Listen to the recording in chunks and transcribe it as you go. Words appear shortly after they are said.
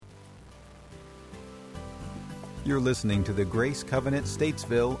You're listening to the Grace Covenant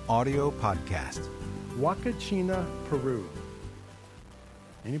Statesville audio podcast. Huacachina, Peru.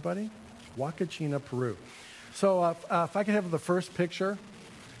 Anybody? Huacachina, Peru. So if I could have the first picture.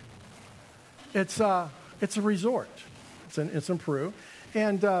 It's a resort. It's in Peru.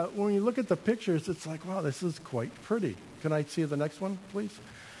 And when you look at the pictures, it's like, wow, this is quite pretty. Can I see the next one, please?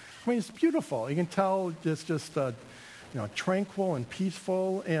 I mean, it's beautiful. You can tell it's just tranquil and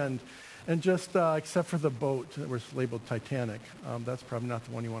peaceful, and just except for the boat that was labeled Titanic. That's probably not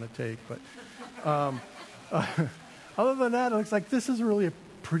the one you want to take. But other than that, it looks like this is really a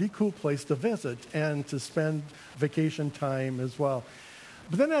pretty cool place to visit and to spend vacation time as well.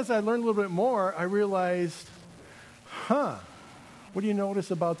 But then as I learned a little bit more, I realized, what do you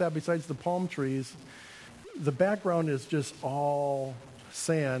notice about that besides the palm trees? The background is just all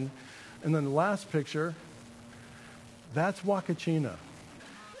sand. And then the last picture, that's Huacachina.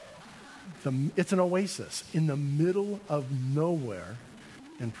 It's an oasis in the middle of nowhere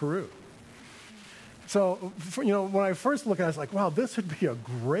in Peru. So, when I first looked at it, I was like, wow, this would be a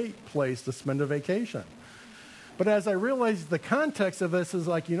great place to spend a vacation. But as I realized the context of this is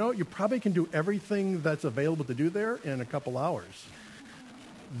like, you probably can do everything that's available to do there in a couple hours.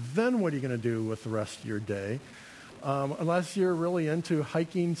 Then what are you going to do with the rest of your day? Unless you're really into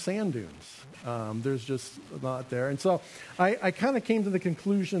hiking sand dunes. There's just not there. And so I kind of came to the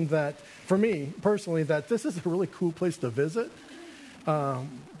conclusion that, for me personally, that this is a really cool place to visit,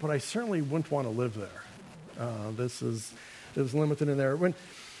 but I certainly wouldn't want to live there. It was limited in there.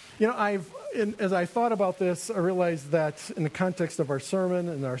 As I thought about this, I realized that in the context of our sermon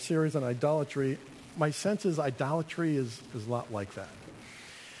and our series on idolatry, my sense is idolatry is a lot like that.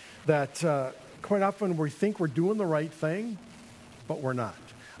 That quite often we think we're doing the right thing, but we're not.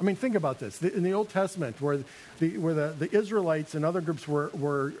 I mean, think about this. In the Old Testament, where the Israelites and other groups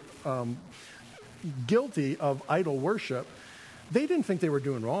were guilty of idol worship, they didn't think they were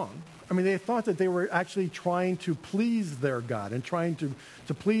doing wrong. I mean, they thought that they were actually trying to please their God and trying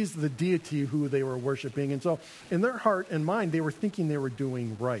to please the deity who they were worshiping. And so in their heart and mind, they were thinking they were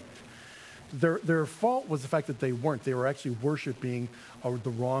doing right. Their fault was the fact that they weren't. They were actually worshiping the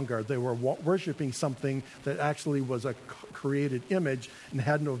wrong God. They were worshiping something that actually was a created image and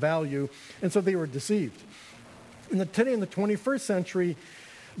had no value, and so they were deceived. Today in the 21st century,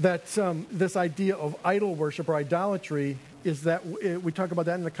 that this idea of idol worship or idolatry is that we talk about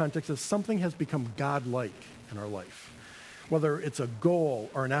that in the context of something has become God-like in our life. Whether it's a goal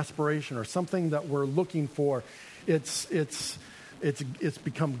or an aspiration or something that we're looking for, it's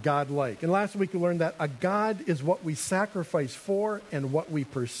become God-like. And last week we learned that a God is what we sacrifice for and what we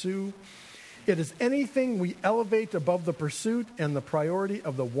pursue. It is anything we elevate above the pursuit and the priority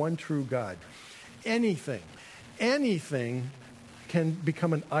of the one true God. Anything can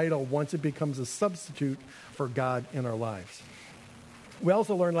become an idol once it becomes a substitute for God in our lives. We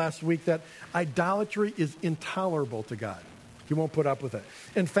also learned last week that idolatry is intolerable to God. He won't put up with it.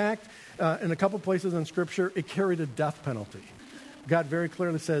 In fact, in a couple places in Scripture, it carried a death penalty. God very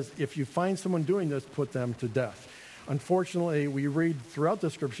clearly says, if you find someone doing this, put them to death. Unfortunately, we read throughout the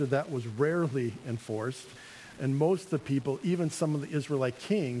Scripture that was rarely enforced, and most of the people, even some of the Israelite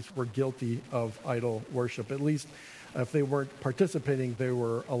kings, were guilty of idol worship. At least if they weren't participating, they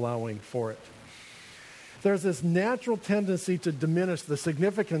were allowing for it. There's this natural tendency to diminish the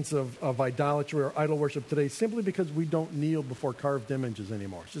significance of idolatry or idol worship today simply because we don't kneel before carved images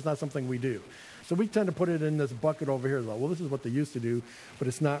anymore. It's just not something we do. So we tend to put it in this bucket over here. Well, this is what they used to do, but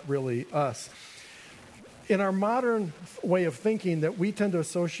it's not really us. In our modern way of thinking, that we tend to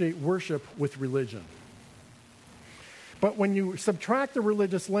associate worship with religion. But when you subtract the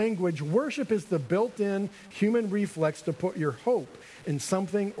religious language, worship is the built-in human reflex to put your hope in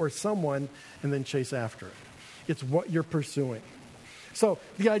something or someone and then chase after it. It's what you're pursuing. So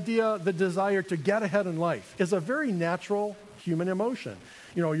the desire to get ahead in life is a very natural human emotion.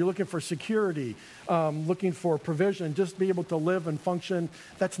 You're looking for security, looking for provision, just be able to live and function.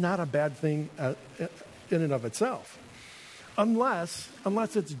 That's not a bad thing in and of itself. Unless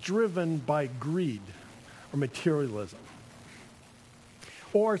it's driven by greed or materialism.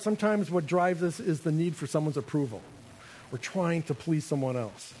 Or sometimes what drives us is the need for someone's approval. We're trying to please someone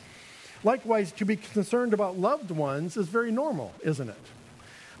else. Likewise, to be concerned about loved ones is very normal, isn't it?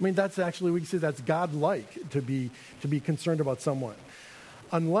 I mean, that's actually, we can say that's God-like to be concerned about someone.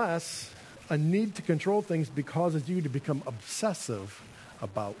 Unless a need to control things causes you to become obsessive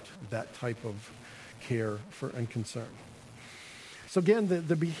about that type of care and concern. So again,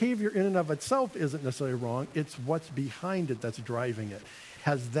 the behavior in and of itself isn't necessarily wrong. It's what's behind it that's driving it.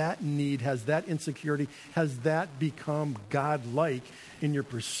 Has that need, has that insecurity, has that become God-like in your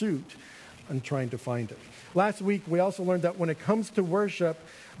pursuit and trying to find it. Last week, we also learned that when it comes to worship,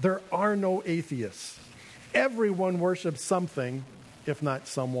 there are no atheists. Everyone worships something, if not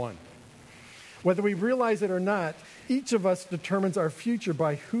someone. Whether we realize it or not, each of us determines our future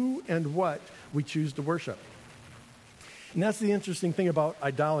by who and what we choose to worship. And that's the interesting thing about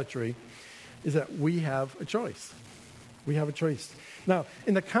idolatry, is that we have a choice. We have a choice. Now,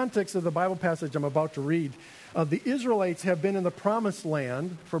 in the context of the Bible passage I'm about to read, the Israelites have been in the promised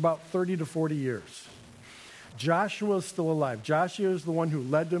land for about 30 to 40 years. Joshua is still alive. Joshua is the one who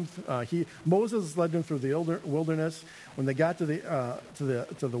led them. Moses led them through the wilderness. When they got to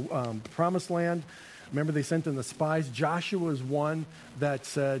the promised land, remember they sent in the spies. Joshua is one that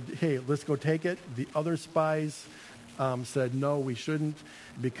said, "Hey, let's go take it." The other spies said, "No, we shouldn't."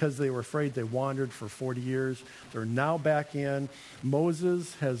 Because they were afraid, they wandered for 40 years. They're now back in.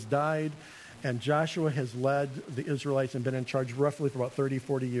 Moses has died, and Joshua has led the Israelites and been in charge roughly for about 30,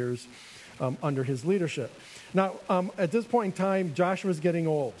 40 years under his leadership. Now, at this point in time, Joshua's getting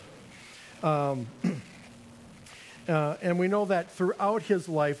old. And we know that throughout his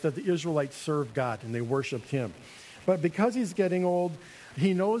life that the Israelites served God and they worshiped him. But because he's getting old,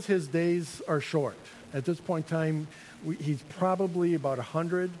 he knows his days are short. At this point in time, he's probably about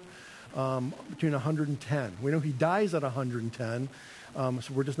 100, between 110. We know he dies at 110,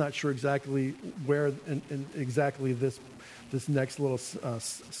 so we're just not sure exactly where in exactly this next little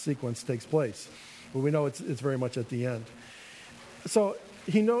sequence takes place. But we know it's very much at the end. So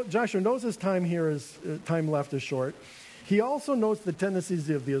Joshua knows his time left is short. He also knows the tendencies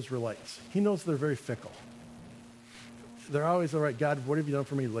of the Israelites. He knows they're very fickle. They're always, "All right, God, what have you done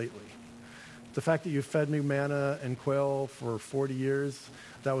for me lately? The fact that you fed me manna and quail for 40 years,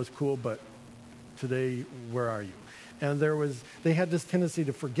 that was cool, but today, where are you?" And they had this tendency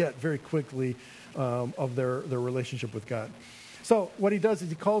to forget very quickly of their relationship with God. So what he does is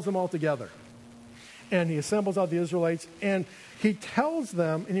he calls them all together. And he assembles all the Israelites, and he tells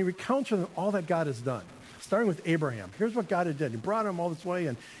them, and he recounts to them all that God has done. Starting with Abraham. Here's what God had done. He brought him all this way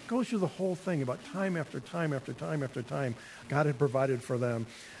and goes through the whole thing about time after time after time after time. God had provided for them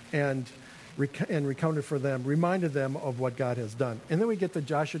and recounted for them, reminded them of what God has done. And then we get to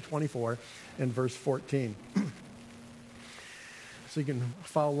Joshua 24 and verse 14. So you can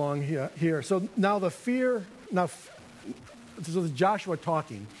follow along here. So now this is Joshua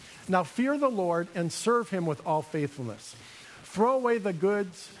talking. "Now fear the Lord and serve him with all faithfulness. Throw away the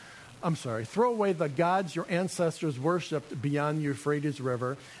gods your ancestors worshipped beyond the Euphrates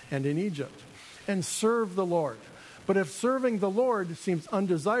River and in Egypt, and serve the Lord. But if serving the Lord seems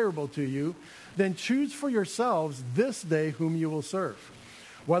undesirable to you, then choose for yourselves this day whom you will serve,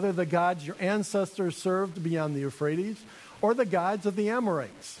 whether the gods your ancestors served beyond the Euphrates or the gods of the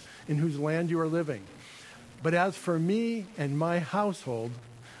Amorites in whose land you are living. But as for me and my household,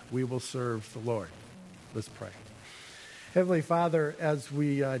 we will serve the Lord." Let's pray. Heavenly Father, as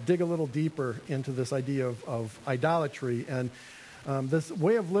we dig a little deeper into this idea of idolatry and this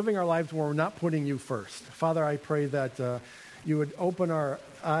way of living our lives where we're not putting you first, Father, I pray that you would open our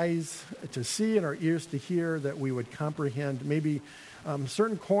eyes to see and our ears to hear, that we would comprehend maybe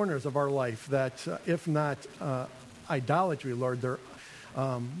certain corners of our life that, if not idolatry, Lord,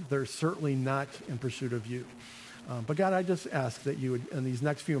 they're certainly not in pursuit of you. But God, I just ask that you would, in these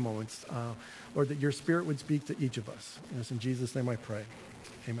next few moments, Lord, that your Spirit would speak to each of us. And it's in Jesus' name I pray.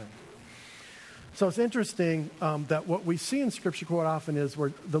 Amen. So it's interesting that what we see in Scripture quite often is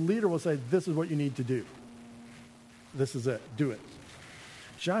where the leader will say, "This is what you need to do. This is it. Do it."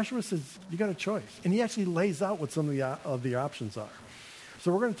 Joshua says, "You got a choice." And he actually lays out what some of the options are.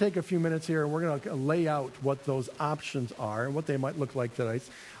 So we're going to take a few minutes here and we're going to lay out what those options are and what they might look like today.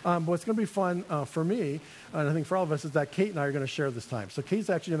 What's going to be fun for me, and I think for all of us, is that Kate and I are going to share this time. So Kate's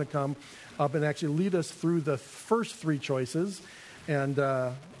actually going to come up and actually lead us through the first three choices and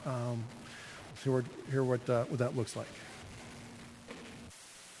hear what that looks like.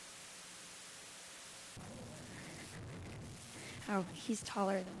 Oh, he's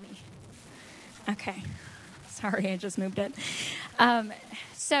taller than me. Okay. Sorry, I just moved it.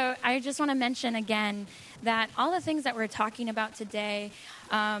 So I just want to mention again that all the things that we're talking about today,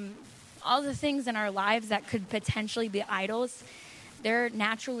 all the things in our lives that could potentially be idols, they're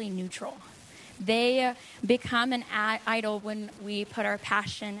naturally neutral. They become an idol when we put our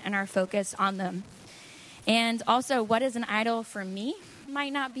passion and our focus on them. And also, what is an idol for me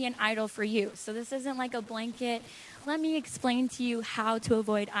might not be an idol for you. So this isn't like a blanket. Let me explain to you how to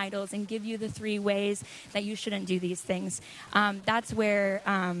avoid idols and give you the 3 ways that you shouldn't do these things. That's where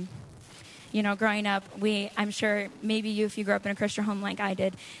growing up, I'm sure maybe if you grew up in a Christian home like I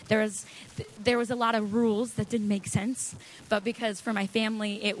did, there was a lot of rules that didn't make sense. But because for my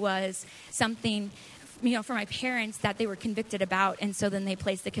family, it was something, for my parents that they were convicted about. And so then they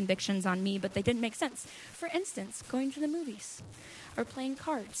placed the convictions on me, but they didn't make sense. For instance, going to the movies or playing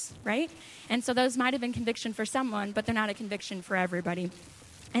cards, right? And so those might have been conviction for someone, but they're not a conviction for everybody.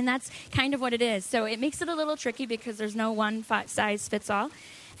 And that's kind of what it is. So it makes it a little tricky because there's no one size fits all.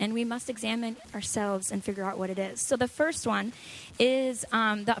 And we must examine ourselves and figure out what it is. So the first one is,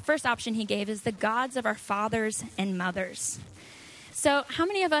 the first option he gave is the gods of our fathers and mothers. So how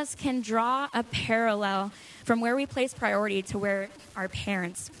many of us can draw a parallel from where we place priority to where our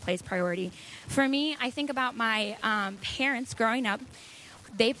parents place priority? For me, I think about my parents growing up.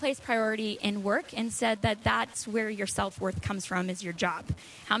 They placed priority in work and said that that's where your self-worth comes from, is your job.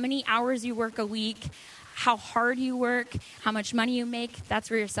 How many hours you work a week, how hard you work, how much money you make, that's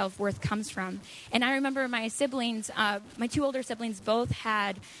where your self-worth comes from. And I remember my siblings, my two older siblings both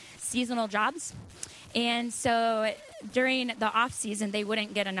had seasonal jobs. And so during the off season, they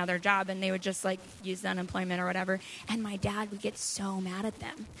wouldn't get another job and they would just use the unemployment or whatever. And my dad would get so mad at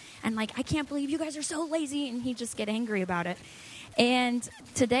them. And I can't believe you guys are so lazy. And he'd just get angry about it. And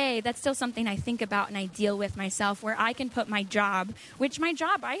today, that's still something I think about and I deal with myself, where I can put my job,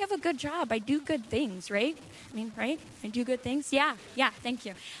 I have a good job. I do good things, right? Right? I do good things. Yeah, thank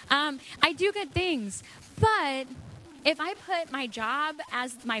you. I do good things. But if I put my job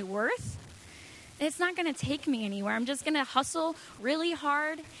as my worth, it's not going to take me anywhere. I'm just going to hustle really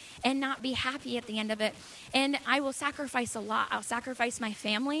hard and not be happy at the end of it. And I will sacrifice a lot. I'll sacrifice my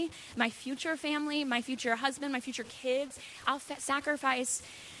family, my future husband, my future kids. I'll sacrifice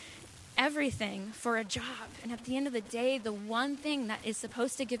everything for a job. And at the end of the day, the one thing that is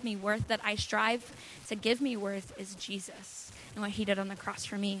supposed to give me worth, that I strive to give me worth, is Jesus and what he did on the cross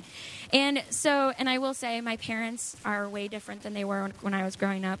for me. And I will say my parents are way different than they were when I was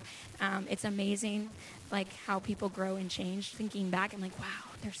growing up. It's amazing, how people grow and change. Thinking back, I'm wow,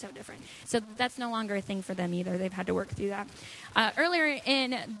 they're so different. So that's no longer a thing for them either. They've had to work through that. Earlier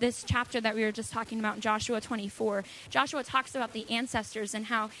in this chapter that we were just talking about, Joshua 24, Joshua talks about the ancestors and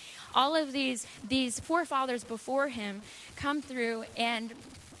how all of these forefathers before him come through and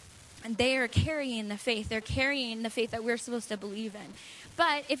they are carrying the faith. They're carrying the faith that we're supposed to believe in.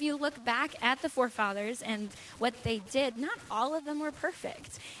 But if you look back at the forefathers and what they did, not all of them were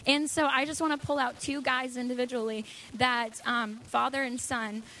perfect. And so I just want to pull out two guys individually, that father and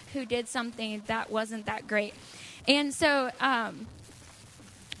son, who did something that wasn't that great. And so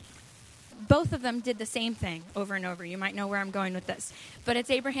both of them did the same thing over and over. You might know where I'm going with this. But it's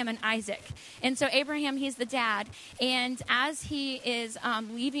Abraham and Isaac. And so Abraham, he's the dad. And as he is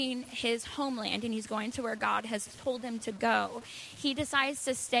leaving his homeland and he's going to where God has told him to go, he decides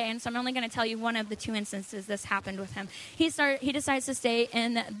to stay. And so I'm only going to tell you one of the two instances this happened with him. He decides to stay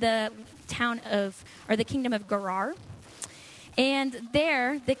in the kingdom of Gerar. And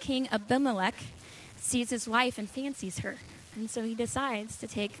there, the king Abimelech sees his wife and fancies her. And so he decides to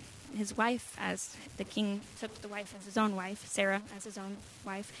take his wife, as the king took the wife as his own wife, Sarah as his own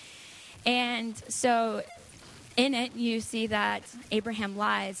wife. And so in it, you see that Abraham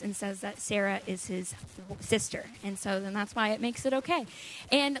lies and says that Sarah is his sister. And so then that's why it makes it okay.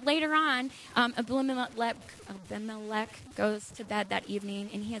 And later on, Abimelech goes to bed that evening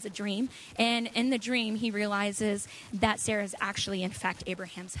and he has a dream. And in the dream, he realizes that Sarah is actually, in fact,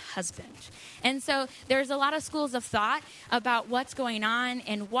 Abraham's husband. And so there's a lot of schools of thought about what's going on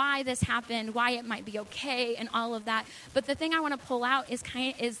and why this happened, why it might be okay, and all of that. But the thing I want to pull out is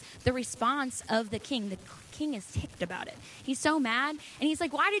the response of the king. The king is ticked about it. He's so mad, and he's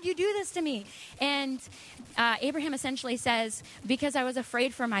like, "Why did you do this to me?" And Abraham essentially says, "Because I was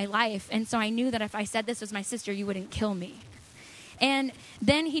afraid for my life, and so I knew that if I said this was my sister, you wouldn't kill me." And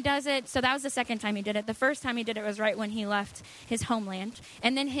then he does it. So that was the second time he did it. The first time he did it was right when he left his homeland.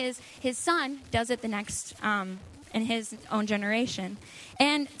 And then his son does it the next in his own generation.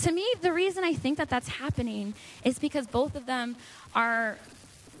 And to me, the reason I think that that's happening is because both of them are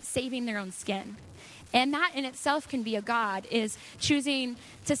saving their own skin. And that in itself can be a God, is choosing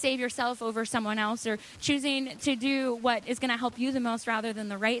to save yourself over someone else, or choosing to do what is going to help you the most rather than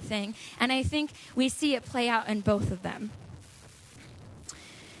the right thing. And I think we see it play out in both of them.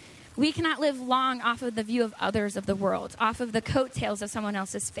 We cannot live long off of the view of others of the world, off of the coattails of someone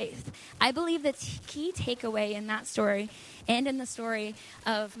else's faith. I believe the key takeaway in that story and in the story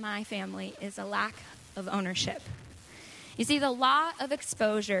of my family is a lack of ownership. You see, the law of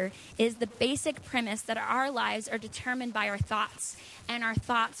exposure is the basic premise that our lives are determined by our thoughts, and our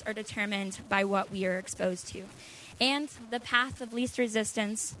thoughts are determined by what we are exposed to. And the path of least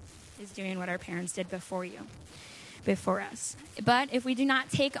resistance is doing what our parents did before us. But if we do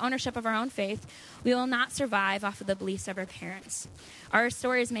not take ownership of our own faith, we will not survive off of the beliefs of our parents. Our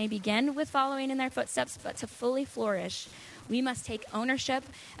stories may begin with following in their footsteps, but to fully flourish, we must take ownership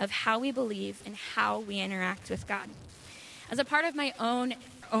of how we believe and how we interact with God. As a part of my own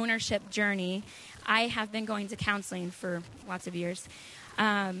ownership journey, I have been going to counseling for lots of years.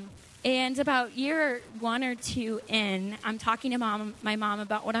 And about year 1 or 2 in, I'm talking to my mom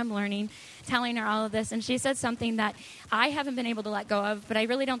about what I'm learning, telling her all of this, and she said something that I haven't been able to let go of, but I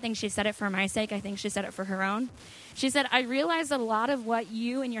really don't think she said it for my sake. I think she said it for her own. She said, I realize that a lot of what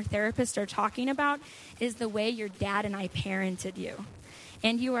you and your therapist are talking about is the way your dad and I parented you.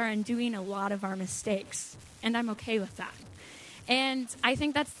 And you are undoing a lot of our mistakes, and I'm okay with that. And I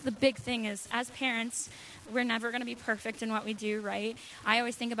think that's the big thing is, as parents, we're never going to be perfect in what we do, right? I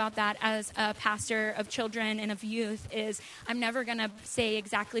always think about that as a pastor of children and of youth is I'm never going to say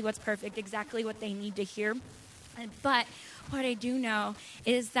exactly what's perfect, exactly what they need to hear. But what I do know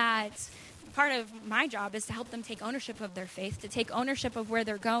is that part of my job is to help them take ownership of their faith, to take ownership of where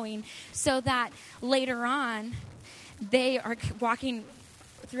they're going so that later on they are walking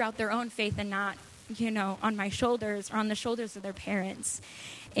throughout their own faith and not, on my shoulders or on the shoulders of their parents.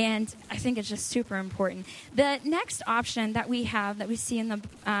 And I think it's just super important. The next option that we have, that we see in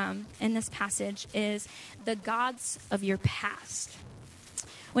this passage, is the gods of your past.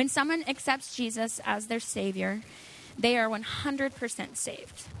 When someone accepts Jesus as their Savior, they are 100%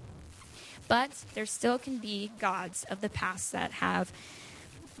 saved. But there still can be gods of the past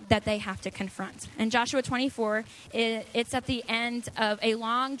that they have to confront. In Joshua 24, it's at the end of a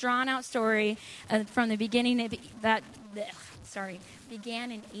long, drawn-out story from the beginning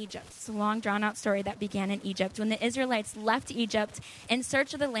began in Egypt. It's a long, drawn-out story that began in Egypt. When the Israelites left Egypt in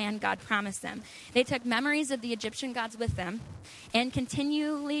search of the land God promised them, they took memories of the Egyptian gods with them and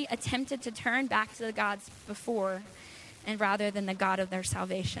continually attempted to turn back to the gods before and rather than the God of their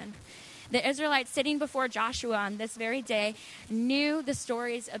salvation. The Israelites sitting before Joshua on this very day knew the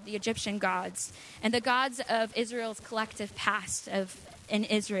stories of the Egyptian gods and the gods of Israel's collective past in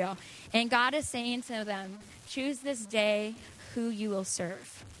Israel. And God is saying to them, choose this day who you will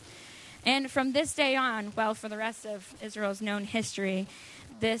serve. And from this day on, for the rest of Israel's known history,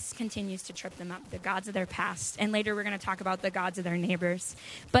 this continues to trip them up, the gods of their past. And later we're going to talk about the gods of their neighbors.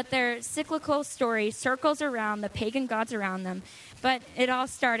 But their cyclical story circles around the pagan gods around them. But it all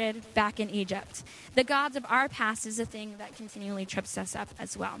started back in Egypt. The gods of our past is a thing that continually trips us up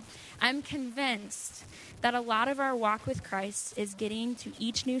as well. I'm convinced that a lot of our walk with Christ is getting to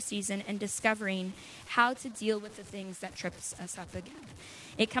each new season and discovering how to deal with the things that trips us up again.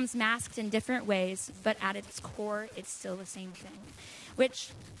 It comes masked in different ways, but at its core, it's still the same thing. Which,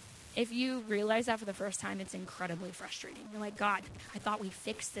 if you realize that for the first time, it's incredibly frustrating. You're like, God, I thought we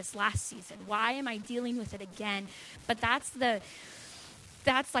fixed this last season. Why am I dealing with it again? But that's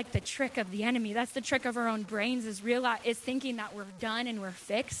like the trick of the enemy. That's the trick of our own brains is thinking that we're done and we're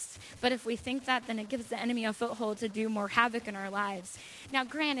fixed. But if we think that, then it gives the enemy a foothold to do more havoc in our lives. Now,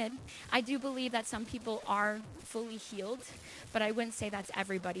 granted, I do believe that some people are fully healed, but I wouldn't say that's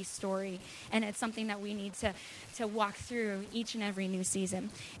everybody's story. And it's something that we need to walk through each and every new season.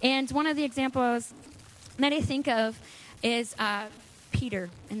 And one of the examples that I think of is Peter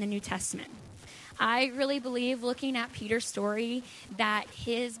in the New Testament. I really believe, looking at Peter's story, that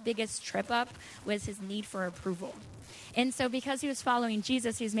his biggest trip up was his need for approval. And so because he was following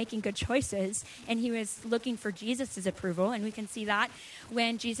Jesus, he was making good choices, and he was looking for Jesus' approval. And we can see that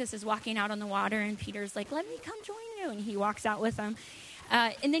when Jesus is walking out on the water, and Peter's like, let me come join you. And he walks out with him.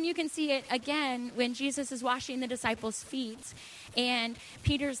 And then you can see it again when Jesus is washing the disciples' feet. And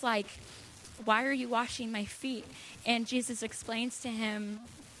Peter's like, why are you washing my feet? And Jesus explains to him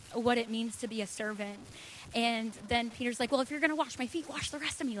what it means to be a servant. And then Peter's like, well, if you're going to wash my feet, wash the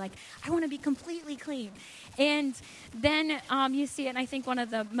rest of me. Like, I want to be completely clean. And then you see it, and I think one of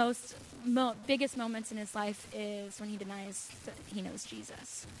the biggest moments in his life is when he denies that he knows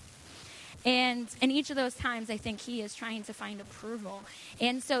Jesus. And in each of those times, I think he is trying to find approval.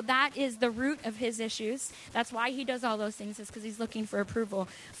 And so that is the root of his issues. That's why he does all those things, is because he's looking for approval.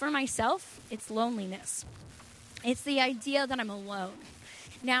 For myself, it's loneliness. It's the idea that I'm alone.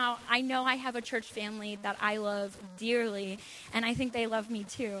 Now, I know I have a church family that I love dearly, and I think they love me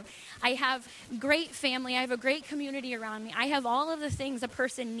too. I have great family. I have a great community around me. I have all of the things a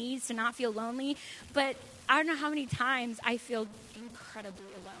person needs to not feel lonely, but I don't know how many times I feel incredibly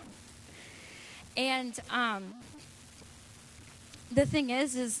alone. And the thing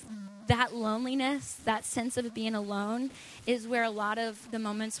is that loneliness, that sense of being alone, is where a lot of the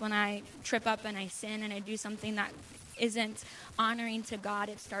moments when I trip up and I sin and I do something that isn't honoring to God,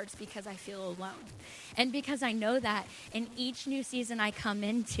 it starts because I feel alone. And because I know that in each new season I come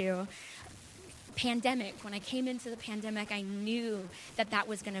into, when I came into the pandemic, I knew that that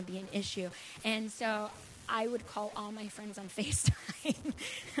was going to be an issue. And so I would call all my friends on FaceTime.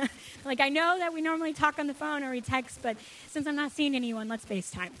 Like, I know that we normally talk on the phone or we text, but since I'm not seeing anyone, let's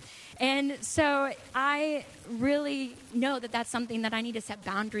FaceTime. And so I really know that that's something that I need to set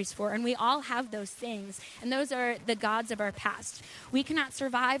boundaries for. And we all have those things. And those are the gods of our past. We cannot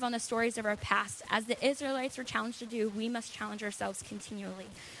survive on the stories of our past. As the Israelites were challenged to do, we must challenge ourselves continually.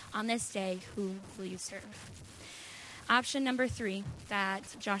 On this day, who will you serve? Option number 3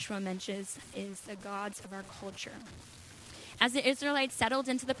 that Joshua mentions is the gods of our culture. As the Israelites settled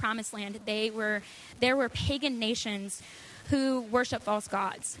into the promised land, there were pagan nations who worship false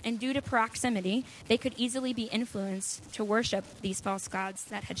gods. And due to proximity, they could easily be influenced to worship these false gods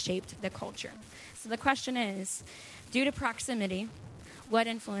that had shaped the culture. So the question is, due to proximity, what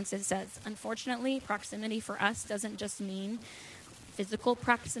influences us? Unfortunately, proximity for us doesn't just mean physical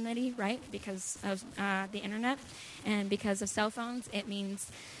proximity, right? Because of the internet and because of cell phones, it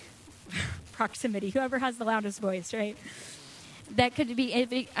means proximity. Whoever has the loudest voice, right? That could be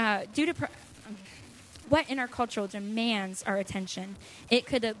due to what in our culture demands our attention. It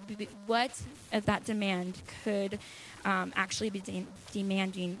could be what of that demand could actually be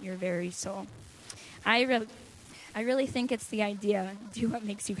demanding your very soul. I really think it's the idea, do what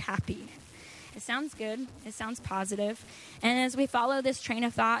makes you happy. It sounds good. It sounds positive. And as we follow this train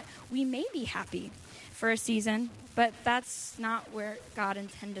of thought, we may be happy for a season, but that's not where God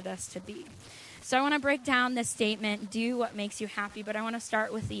intended us to be. So I want to break down this statement, do what makes you happy, but I want to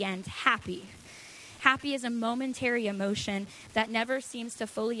start with the end, happy. Happy is a momentary emotion that never seems to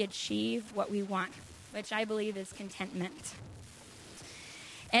fully achieve what we want, which I believe is contentment.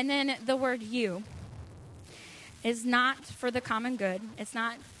 And then the word you is not for the common good. It's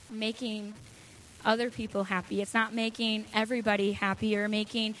not making other people happy. It's not making everybody happy or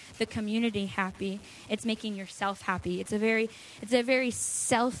making the community happy. It's making yourself happy. It's a very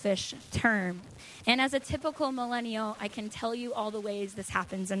selfish term. And as a typical millennial, I can tell you all the ways this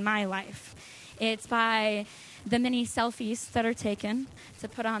happens in my life. It's by the many selfies that are taken to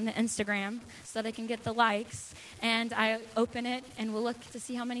put on the Instagram so that I can get the likes. And I open it and will look to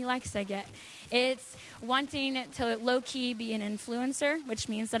see how many likes I get. It's wanting to low-key be an influencer, which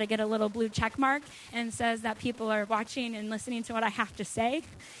means that I get a little blue check mark and says that people are watching and listening to what I have to say.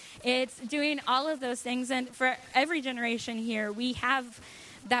 It's doing all of those things. And for every generation here, we have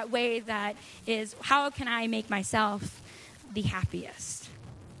that way that is, how can I make myself the happiest?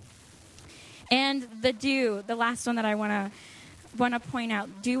 And the last one that I want to point out,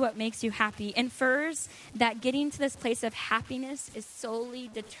 do what makes you happy, infers that getting to this place of happiness is solely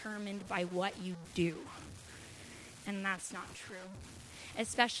determined by what you do. And that's not true.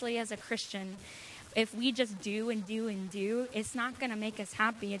 Especially as a Christian, if we just do and do and do, it's not going to make us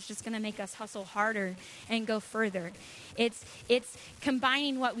happy. It's just going to make us hustle harder and go further. It's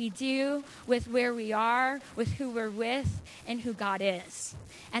combining what we do with where we are, with who we're with, and who God is.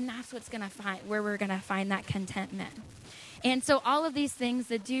 And that's where we're going to find that contentment. And so all of these things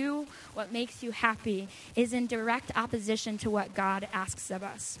that do what makes you happy is in direct opposition to what God asks of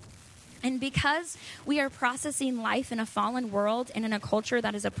us. And because we are processing life in a fallen world and in a culture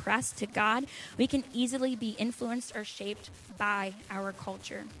that is oppressed to God, we can easily be influenced or shaped by our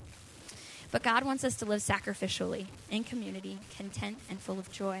culture. But God wants us to live sacrificially, in community, content and full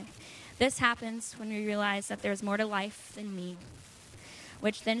of joy. This happens when we realize that there's more to life than me,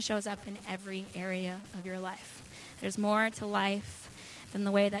 which then shows up in every area of your life. There's more to life than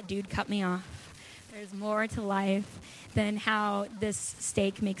the way that dude cut me off. There's more to life than how this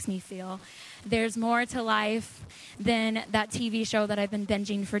steak makes me feel. There's more to life than that TV show that I've been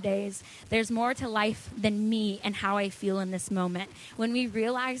binging for days. There's more to life than me and how I feel in this moment. When we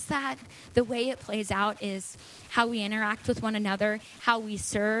realize that, the way it plays out is how we interact with one another, how we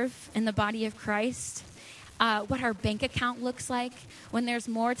serve in the body of Christ, what our bank account looks like. When there's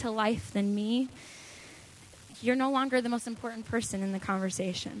more to life than me, you're no longer the most important person in the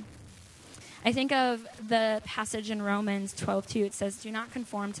conversation. I think of the passage in Romans 12:2. It says, "Do not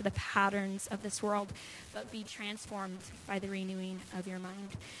conform to the patterns of this world, but be transformed by the renewing of your mind."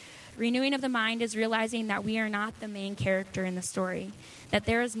 Renewing of the mind is realizing that we are not the main character in the story, that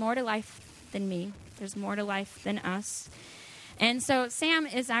there is more to life than me. There's more to life than us. And so Sam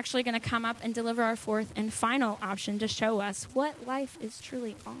is actually going to come up and deliver our fourth and final option to show us what life is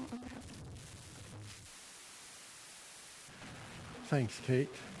truly all about. Thanks, Kate.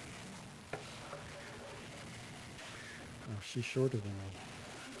 Oh, she's shorter than me.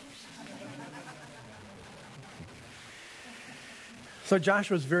 So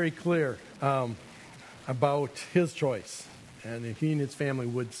Joshua's very clear about his choice, and he and his family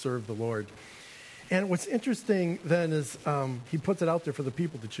would serve the Lord. And what's interesting then is he puts it out there for the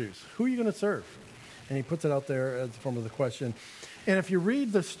people to choose. Who are you going to serve? And he puts it out there as a form of the question. And if you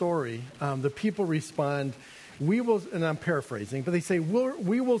read the story, the people respond, we will, and I'm paraphrasing, but they say,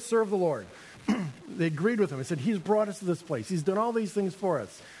 we will serve the Lord. They agreed with him. They said, he's brought us to this place. He's done all these things for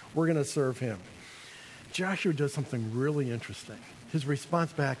us. We're going to serve him. Joshua does something really interesting. His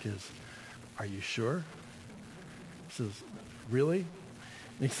response back is, are you sure? He says, really?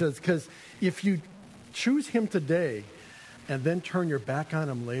 And he says, because if you choose him today and then turn your back on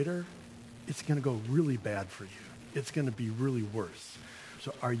him later, it's going to go really bad for you. It's going to be really worse.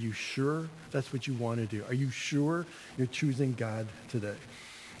 So are you sure that's what you want to do? Are you sure you're choosing God today?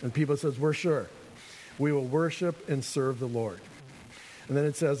 And people says, we're sure. We will worship and serve the Lord. And then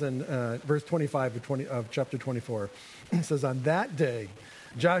it says in verse 25 of chapter 24, it says, on that day,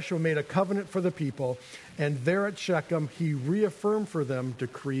 Joshua made a covenant for the people, and there at Shechem, he reaffirmed for them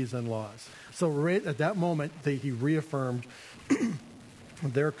decrees and laws. So right at that moment, he reaffirmed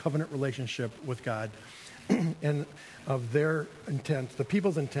their covenant relationship with God and of their intent, the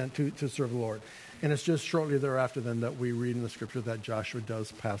people's intent to serve the Lord. And it's just shortly thereafter then that we read in the scripture that Joshua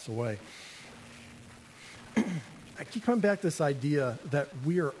does pass away. I keep coming back to this idea that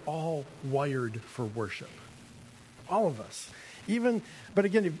we are all wired for worship. All of us. But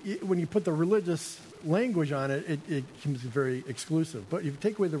again, when you put the religious language on it, it becomes very exclusive. But if you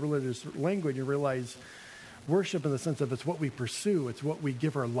take away the religious language, you realize worship in the sense of it's what we pursue, it's what we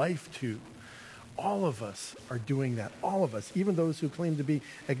give our life to. All of us are doing that. All of us, even those who claim to be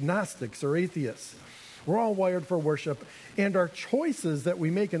agnostics or atheists. We're all wired for worship, and our choices that we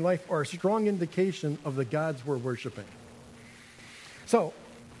make in life are a strong indication of the gods we're worshiping. So,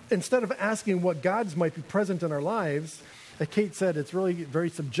 instead of asking what gods might be present in our lives, as Kate said, it's really very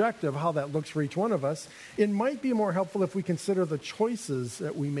subjective how that looks for each one of us. It might be more helpful if we consider the choices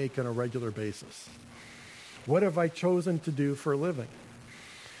that we make on a regular basis. What have I chosen to do for a living?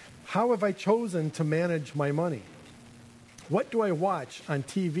 How have I chosen to manage my money? What do I watch on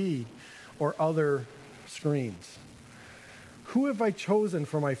TV or other screens? Who have I chosen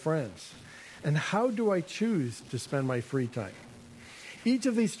for my friends? And how do I choose to spend my free time? Each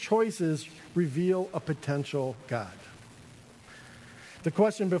of these choices reveal a potential God. The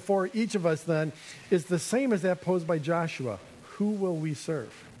question before each of us then is the same as that posed by Joshua. Who will we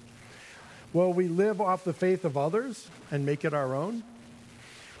serve? Will we live off the faith of others and make it our own?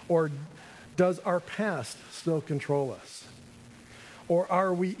 Or does our past still control us? Or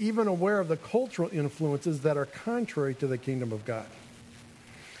are we even aware of the cultural influences that are contrary to the kingdom of God?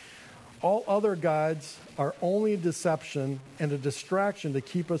 All other gods are only a deception and a distraction to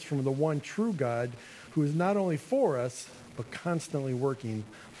keep us from the one true God who is not only for us, but constantly working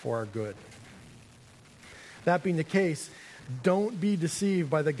for our good. That being the case, don't be deceived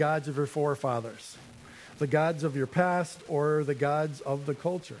by the gods of your forefathers, the gods of your past, or the gods of the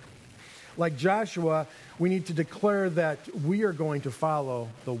culture. Like Joshua, we need to declare that we are going to follow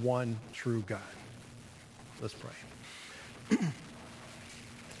the one true God. Let's pray.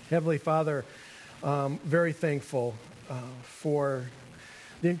 Heavenly Father, very thankful for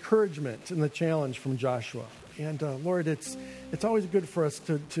the encouragement and the challenge from Joshua. And Lord, it's always good for us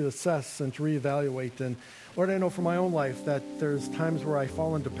to assess and to reevaluate. And Lord, I know from my own life that there's times where I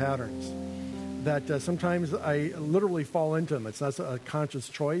fall into patterns, that sometimes I literally fall into them. It's not a conscious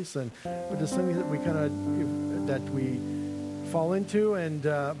choice, but it's something that we fall into. And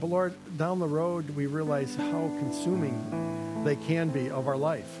but Lord, down the road, we realize how consuming they can be of our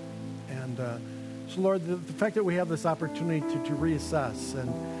life. And so Lord, the fact that we have this opportunity to reassess and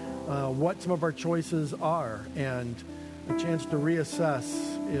what some of our choices are, and a chance to reassess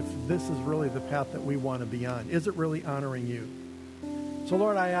if this is really the path that we want to be on. Is it really honoring you? So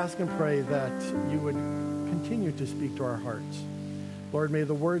Lord, I ask and pray that you would continue to speak to our hearts. Lord, may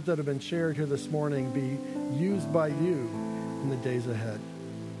the words that have been shared here this morning be used by you in the days ahead.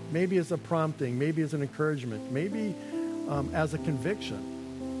 Maybe as a prompting, maybe as an encouragement, maybe as a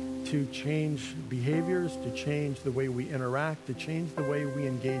conviction to change behaviors, to change the way we interact, to change the way we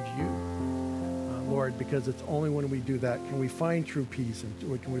engage you, Lord, because it's only when we do that can we find true peace,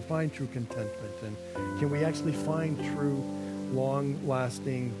 and can we find true contentment, and can we actually find true,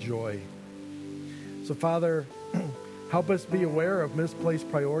 long-lasting joy. So, Father, help us be aware of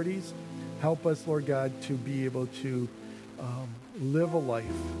misplaced priorities. Help us, Lord God, to be able to live a life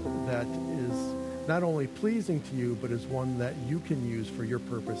that is not only pleasing to you, but is one that you can use for your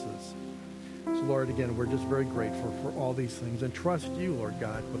purposes. So, Lord, again, we're just very grateful for all these things and trust you, Lord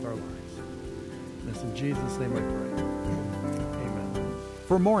God, with our lives. And it's in Jesus' name I pray. Amen.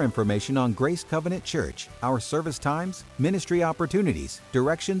 For more information on Grace Covenant Church, our service times, ministry opportunities,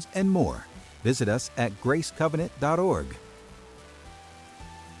 directions, and more, visit us at gracecovenant.org.